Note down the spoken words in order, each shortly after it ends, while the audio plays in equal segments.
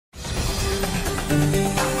Welcome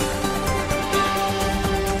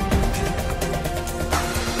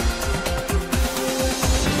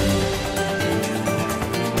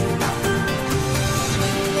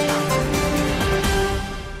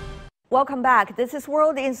back. This is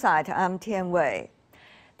World Insight. I'm Tian Wei.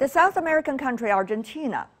 The South American country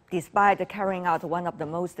Argentina, despite carrying out one of the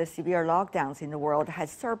most severe lockdowns in the world,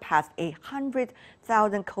 has surpassed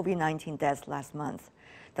 100,000 COVID-19 deaths last month.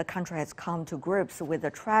 The country has come to grips with the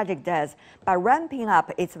tragic deaths by ramping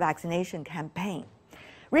up its vaccination campaign.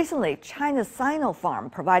 Recently, China's Sinopharm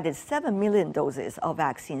provided 7 million doses of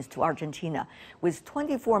vaccines to Argentina, with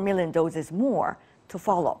 24 million doses more to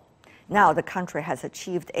follow. Now, the country has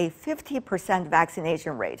achieved a 50%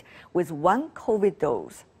 vaccination rate with one COVID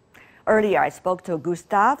dose. Earlier, I spoke to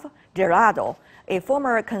Gustavo Girado, a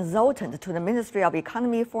former consultant to the Ministry of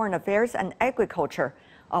Economy, Foreign Affairs and Agriculture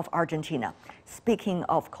of Argentina. Speaking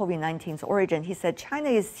of COVID-19's origin, he said China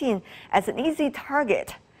is seen as an easy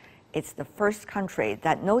target. It's the first country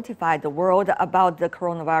that notified the world about the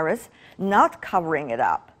coronavirus, not covering it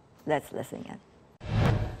up. Let's listen in.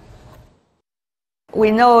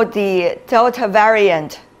 We know the Delta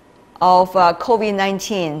variant of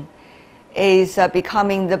COVID-19 is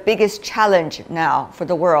becoming the biggest challenge now for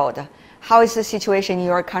the world. How is the situation in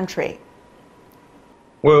your country?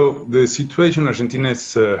 Well, the situation in Argentina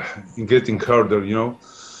is getting harder, you know.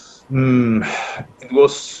 It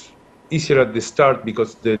was easier at the start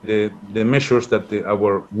because the measures that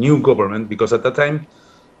our new government, because at that time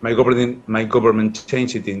my government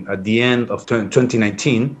changed it at the end of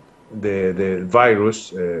 2019. The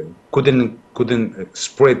virus couldn't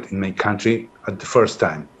spread in my country at the first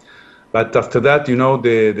time, but after that, you know,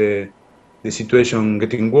 the situation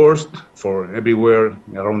getting worse for everywhere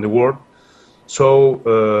around the world. So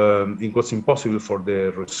it was impossible for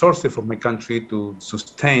the resources of my country to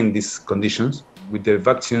sustain these conditions. With the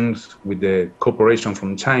vaccines, with the cooperation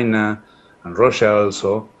from China and Russia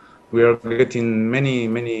also, we are getting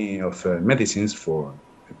many of medicines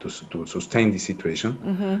to sustain this situation.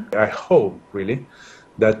 Mm-hmm. I hope really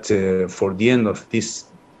that for the end of this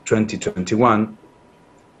 2021,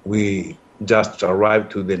 we just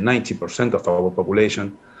arrived to the 90% of our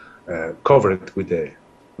population covered with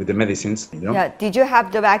the medicines. You know? Yeah. Did you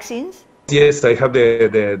have the vaccines? Yes, I have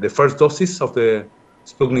the first doses of the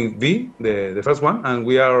Sputnik V, the first one, and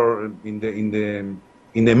we are in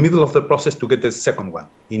the middle of the process to get the second one.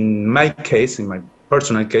 In my case, in my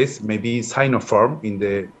personal case, maybe Sinopharm in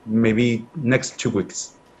the maybe next 2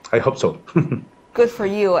 weeks. I hope so. Good for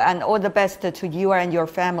you, and all the best to you and your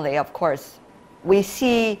family, of course. We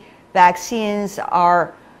see vaccines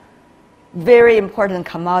are very important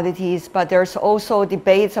commodities, but there's also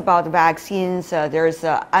debates about vaccines. There's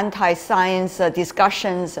anti-science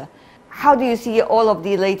discussions. How do you see all of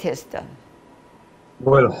the latest?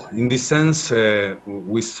 Well, in this sense,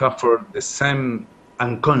 we suffer the same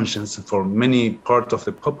unconscious for many parts of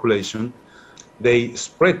the population. They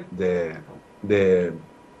spread the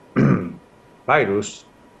virus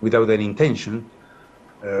without any intention.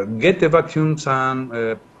 Get the vaccines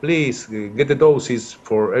and please get the doses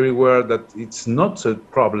for everywhere, that it's not a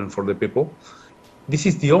problem for the people. This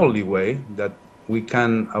is the only way that we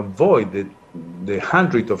can avoid the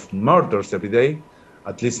hundreds of murders every day.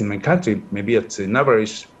 At least in my country, maybe it's an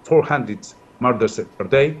average 400 murders per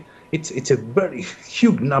day. It's a very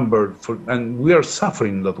huge number, and we are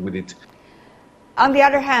suffering a lot with it. On the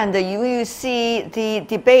other hand, you see the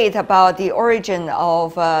debate about the origin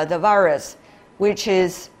of the virus, which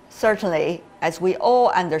is certainly, as we all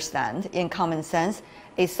understand in common sense,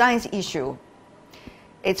 a science issue.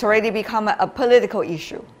 It's already become a political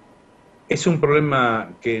issue. Es un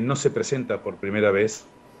problema que no se presenta por primera vez.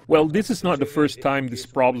 Well, this is not the first time this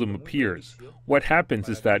problem appears. What happens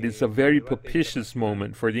is that it's a very propitious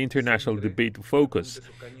moment for the international debate to focus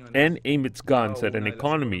and aim its guns at an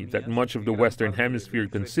economy that much of the Western Hemisphere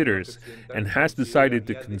considers and has decided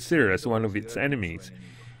to consider as one of its enemies.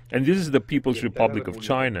 And this is the People's Republic of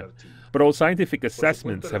China. But all scientific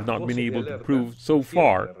assessments have not been able to prove so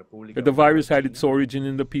far that the virus had its origin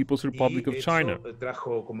in the People's Republic of China.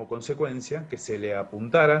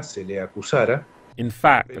 In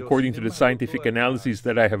fact, according to the scientific analyses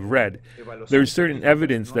that I have read, there is certain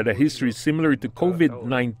evidence that a history similar to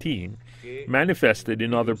COVID-19 manifested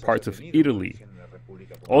in other parts of Italy,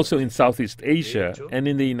 also in Southeast Asia and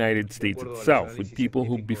in the United States itself, with people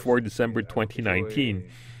who before December 2019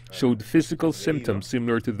 showed physical symptoms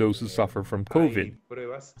similar to those who suffer from COVID,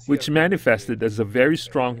 which manifested as a very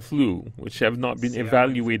strong flu, which have not been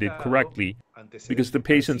evaluated correctly because the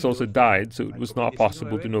patients also died, so it was not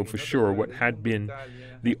possible to know for sure what had been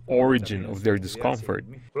the origin of their discomfort.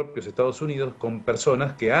 Propios Estados Unidos con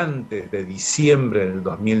personas que antes de diciembre del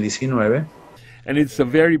 2019 And it's a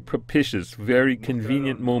very propitious, very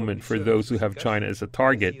convenient moment for those who have China as a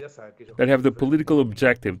target, that have the political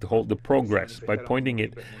objective to halt the progress by pointing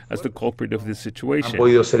it as the culprit of this han situation.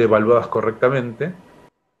 podido ser evaluadas correctamente.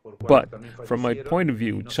 But, from my point of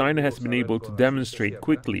view, China has been able to demonstrate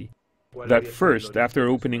quickly that first, after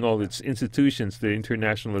opening all its institutions to the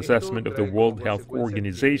international assessment of the World Health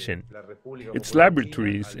Organization, its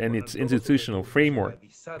laboratories and its institutional framework,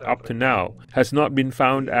 up to now, has not been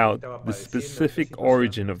found out the specific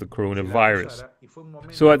origin of the coronavirus.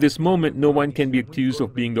 So at this moment, no one can be accused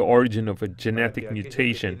of being the origin of a genetic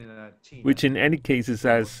mutation, which in any case is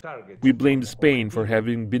as we blamed Spain for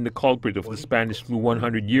having been the culprit of the Spanish flu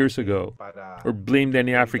 100 years ago, or blamed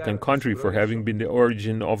any African country for having been the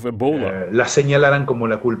origin of Ebola. La señalaran como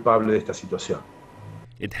la culpable de esta situación.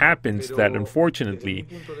 It happens that, unfortunately,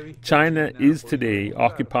 China is today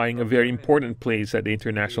occupying a very important place at the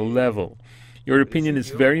international level. Your opinion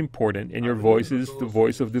is very important, and your voice is the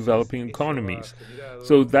voice of developing economies.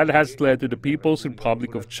 So that has led to the People's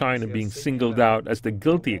Republic of China being singled out as the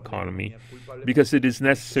guilty economy, because it is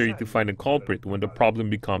necessary to find a culprit when the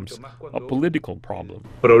problem becomes a political problem.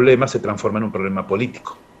 Problema se transforma en un problema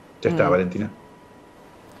político. Ya está, Valentina.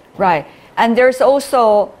 Right. And there's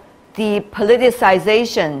also the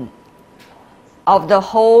politicization of the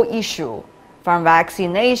whole issue, from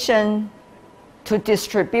vaccination to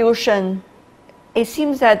distribution. It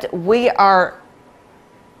seems that we are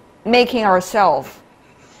making ourselves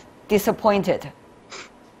disappointed.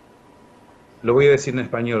 Lo voy a decir en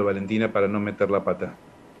español, Valentina, para no meter la pata.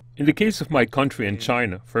 In the case of my country and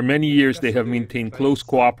China, for many years they have maintained close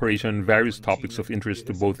cooperation on various topics of interest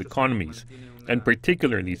to both economies, and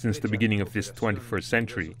particularly since the beginning of this 21st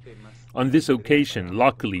century. On this occasion,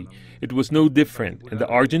 luckily, it was no different, and the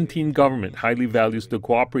Argentine government highly values the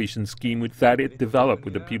cooperation scheme that it developed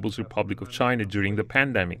with the People's Republic of China during the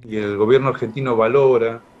pandemic. Y el gobierno argentino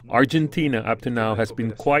valora. Argentina, up to now, has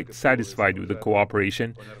been quite satisfied with the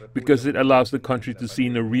cooperation because it allows the country to see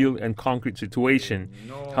in a real and concrete situation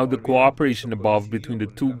how the cooperation above between the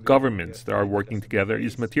two governments that are working together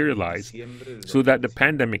is materialized, so that the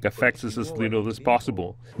pandemic affects us as little as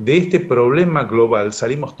possible. De este problema global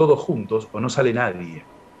salimos todos juntos o no sale nadie.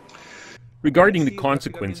 Regarding the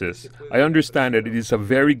consequences, I understand that it is a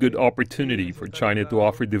very good opportunity for China to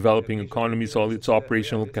offer developing economies all its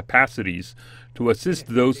operational capacities to assist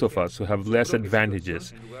those of us who have less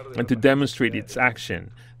advantages, and to demonstrate its action,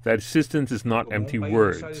 that assistance is not empty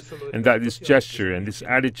words, and that this gesture and this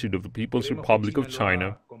attitude of the People's Republic of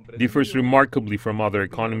China differs remarkably from other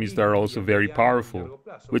economies that are also very powerful,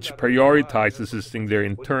 which prioritize assisting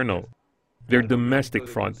their domestic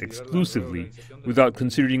front exclusively, without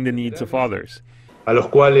considering the needs of others. A los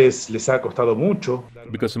cuales les ha costado mucho.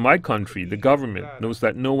 Because in my country, the government knows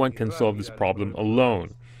that no one can solve this problem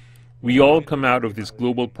alone. We all come out of this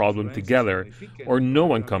global problem together, or no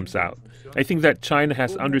one comes out. I think that China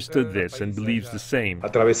has understood this and believes the same.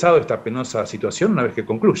 Atravesado esta penosa situación una vez que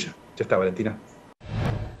concluya. Ya está, Valentina.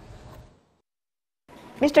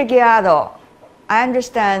 Mr. Girado, I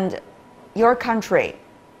understand your country,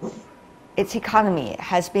 its economy,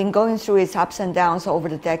 has been going through its ups and downs over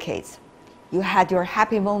the decades. You had your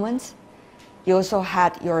happy moments. You also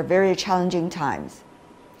had your very challenging times.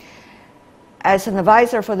 As an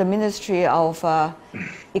advisor for the Ministry of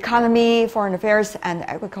Economy, Foreign Affairs, and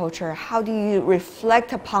Agriculture, how do you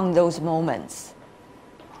reflect upon those moments?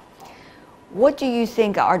 What do you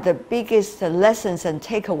think are the biggest lessons and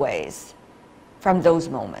takeaways from those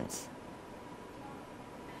moments?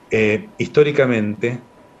 Históricamente,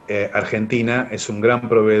 Argentina es un gran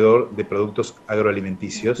proveedor de productos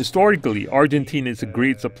agroalimenticios. Historically, Argentina is a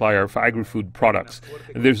great supplier of agri-food products,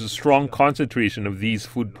 and there's a strong concentration of these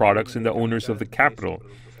food products in the owners of the capital.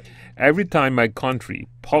 Every time my country,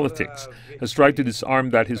 politics, has tried to disarm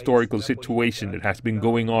that historical situation that has been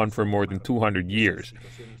going on for more than 200 years,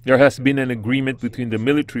 there has been an agreement between the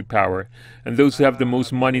military power and those who have the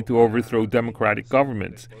most money to overthrow democratic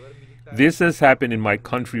governments. This has happened in my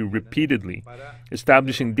country repeatedly,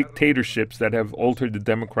 establishing dictatorships that have altered the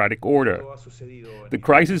democratic order. The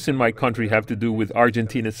crises in my country have to do with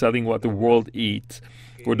Argentina selling what the world eats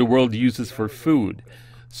or the world uses for food.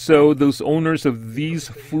 So those owners of these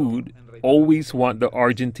food always want the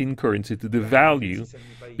Argentine currency to devalue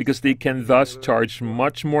because they can thus charge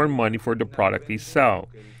much more money for the product they sell.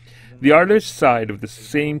 The other side of the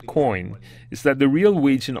same coin is that the real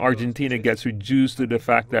wage in Argentina gets reduced to the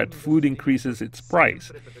fact that food increases its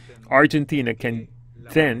price. Argentina can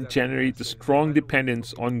then generate a strong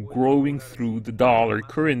dependence on growing through the dollar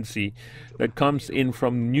currency that comes in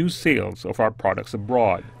from new sales of our products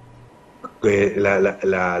abroad.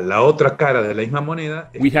 La otra cara de la misma moneda.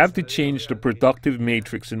 We have to change the productive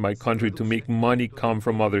matrix in my country to make money come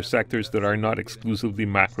from other sectors that are not exclusively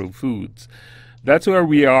macro foods. That's where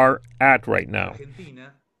we are at right now.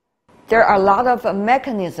 There are a lot of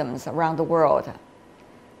mechanisms around the world,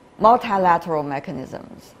 multilateral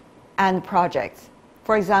mechanisms and projects.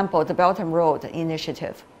 For example, the Belt and Road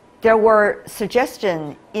Initiative. There were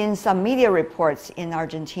suggestions in some media reports in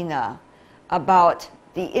Argentina about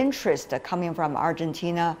the interest coming from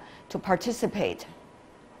Argentina to participate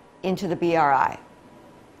into the BRI,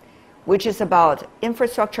 which is about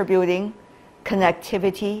infrastructure building,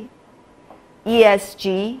 connectivity,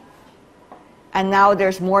 ESG, and now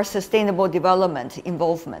there's more sustainable development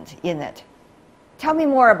involvement in it. Tell me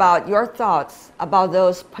more about your thoughts about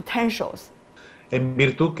those potentials. En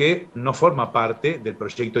virtud que no forma parte del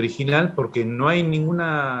proyecto original porque no hay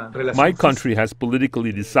ninguna relación. My country has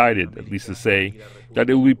politically decided, at least to say, that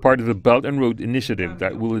it will be part of the Belt and Road Initiative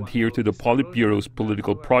that will adhere to the Politburo's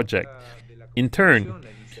political project. In turn,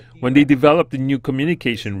 when they developed the new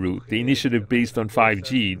communication route, the initiative based on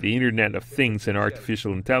 5G, the Internet of Things and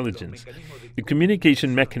artificial intelligence, the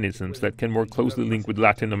communication mechanisms that can more closely link with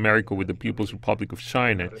Latin America with the People's Republic of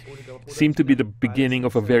China seem to be the beginning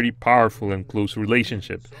of a very powerful and close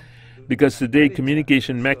relationship. Because today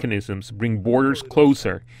communication mechanisms bring borders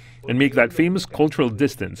closer and make that famous cultural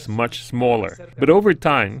distance much smaller. But over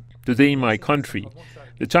time, today in my country,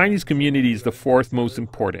 the Chinese community is the fourth most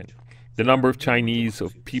important. The number of Chinese,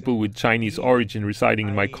 of people with Chinese origin residing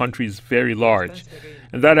in my country is very large,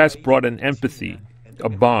 and that has brought an empathy, a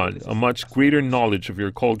bond, a much greater knowledge of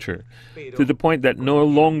your culture, to the point that no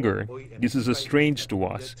longer this is a strange to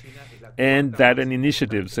us, and that an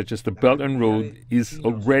initiative such as the Belt and Road is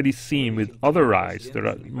already seen with other eyes that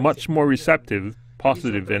are much more receptive,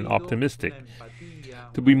 positive, and optimistic.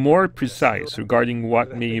 To be more precise regarding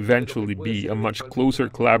what may eventually be a much closer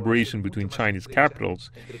collaboration between Chinese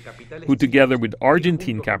capitals, who together with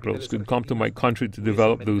Argentine capitals could come to my country to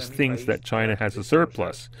develop those things that China has a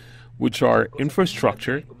surplus, which are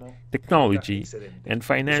infrastructure, technology, and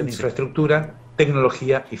financing. Infraestructura,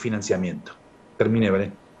 tecnología y financiamiento. Termine,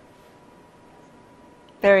 ¿vale?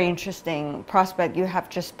 Very interesting prospect you have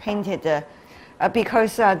just painted,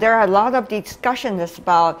 because there are a lot of discussions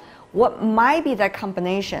about what might be that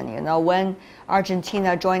combination, when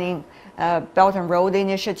Argentina joining Belt and Road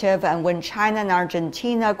Initiative and when China and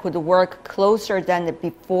Argentina could work closer than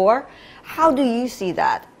before. How do you see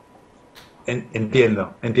that?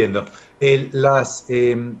 Entiendo.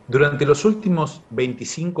 Durante los últimos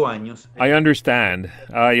 25 años. I understand.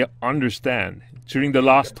 During the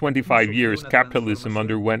last 25 years, capitalism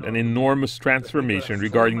underwent an enormous transformation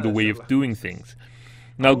regarding the way of doing things.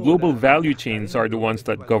 Now, global value chains are the ones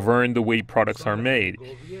that govern the way products are made.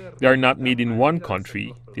 They are not made in one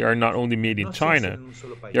country. They are not only made in China.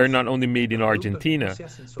 They are not only made in Argentina,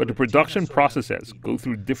 but the production processes go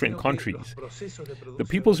through different countries. The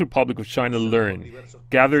People's Republic of China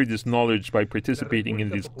gathered this knowledge by participating in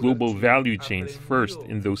these global value chains first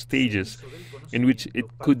in those stages in which it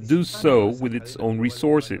could do so with its own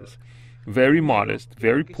resources. Very modest,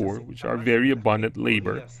 very poor, which are very abundant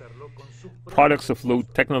labor, products of low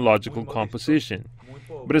technological composition.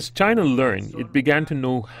 But as China learned, it began to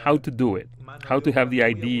know how to do it, how to have the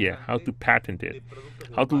idea, how to patent it,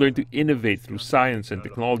 how to learn to innovate through science and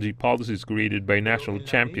technology policies created by national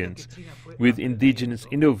champions with indigenous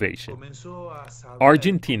innovation.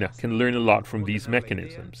 Argentina can learn a lot from these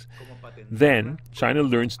mechanisms. Then China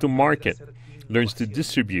learns to market, learns to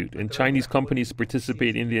distribute, and Chinese companies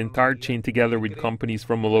participate in the entire chain together with companies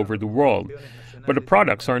from all over the world. But the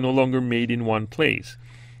products are no longer made in one place.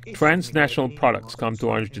 Transnational products come to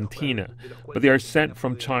Argentina, but they are sent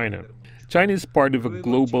from China. China is part of a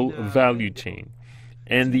global value chain,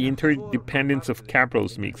 and the interdependence of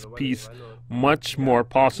capitals makes peace much more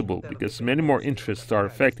possible because many more interests are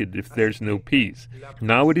affected if there's no peace.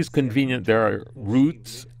 Now it is convenient there are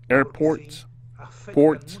routes, airports,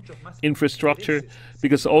 ports, infrastructure,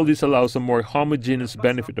 because all this allows a more homogeneous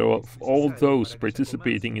benefit of all those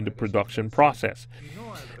participating in the production process.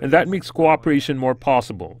 And that makes cooperation more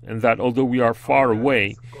possible, and that although we are far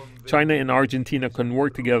away, China and Argentina can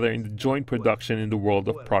work together in the joint production in the world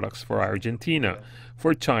of products for Argentina,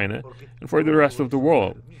 for China, and for the rest of the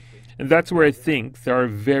world. And that's where I think there are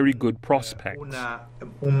very good prospects.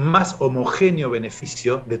 Un más homogéneo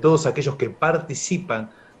beneficio de todos aquellos que participan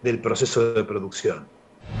del proceso de producción.